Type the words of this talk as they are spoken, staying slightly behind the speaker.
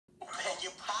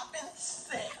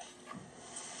Sick.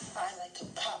 I like to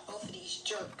pop both of these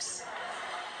jerks.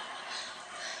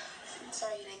 I'm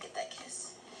sorry you didn't get that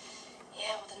kiss.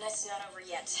 Yeah, well, the night's not over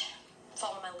yet.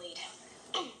 Follow my lead.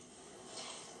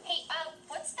 Hey,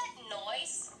 what's that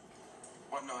noise?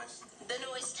 What noise? The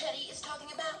noise Teddy is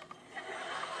talking about?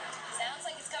 Sounds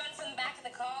like it's coming from the back of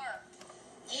the car.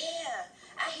 Yeah,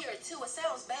 I hear it too. It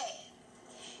sounds bad.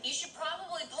 You should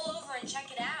probably pull over and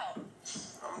check it out.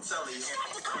 I'm telling you.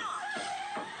 Stop the car!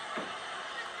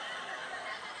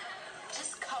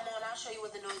 Just come on, I'll show you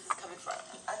where the noise is coming from.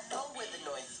 I know where the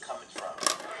noise is coming from.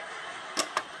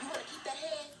 You want to keep that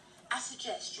head? I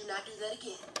suggest you not do that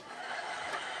again.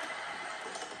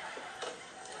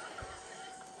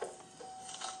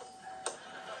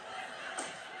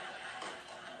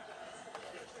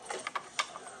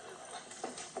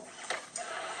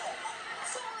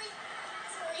 Sorry.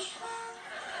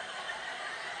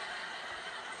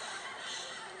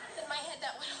 In my head,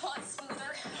 that went a lot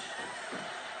smoother.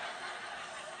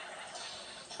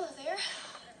 Hello there.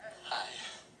 Hi.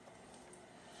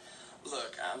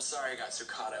 Look, I'm sorry I got so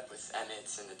caught up with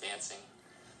Enid's and the dancing.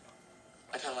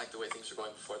 I kind of like the way things were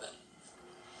going before then.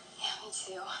 Yeah, me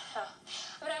too.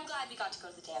 But I'm glad we got to go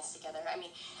to the dance together. I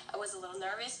mean, I was a little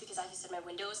nervous because Ivy said my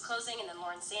window was closing, and then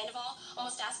Lauren Sandoval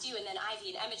almost asked you, and then Ivy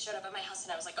and Emmett showed up at my house,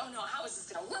 and I was like, oh no, how is this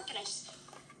going to work? And I just...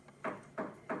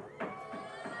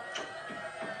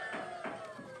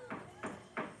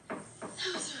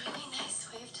 That was a really nice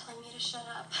way of telling me to shut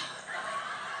up.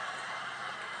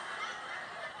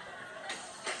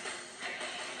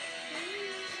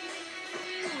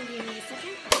 Give me a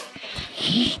second.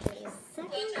 Hey,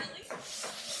 Charlie.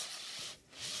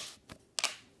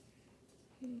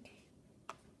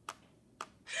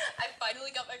 I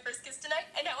finally got my first kiss tonight,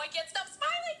 and now I can't stop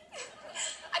smiling.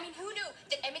 I mean, who knew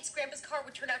that Emmett's grandpa's car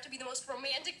would turn out to be the most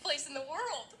romantic place in the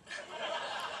world?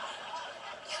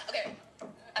 Okay,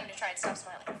 I'm gonna try and stop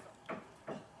smiling.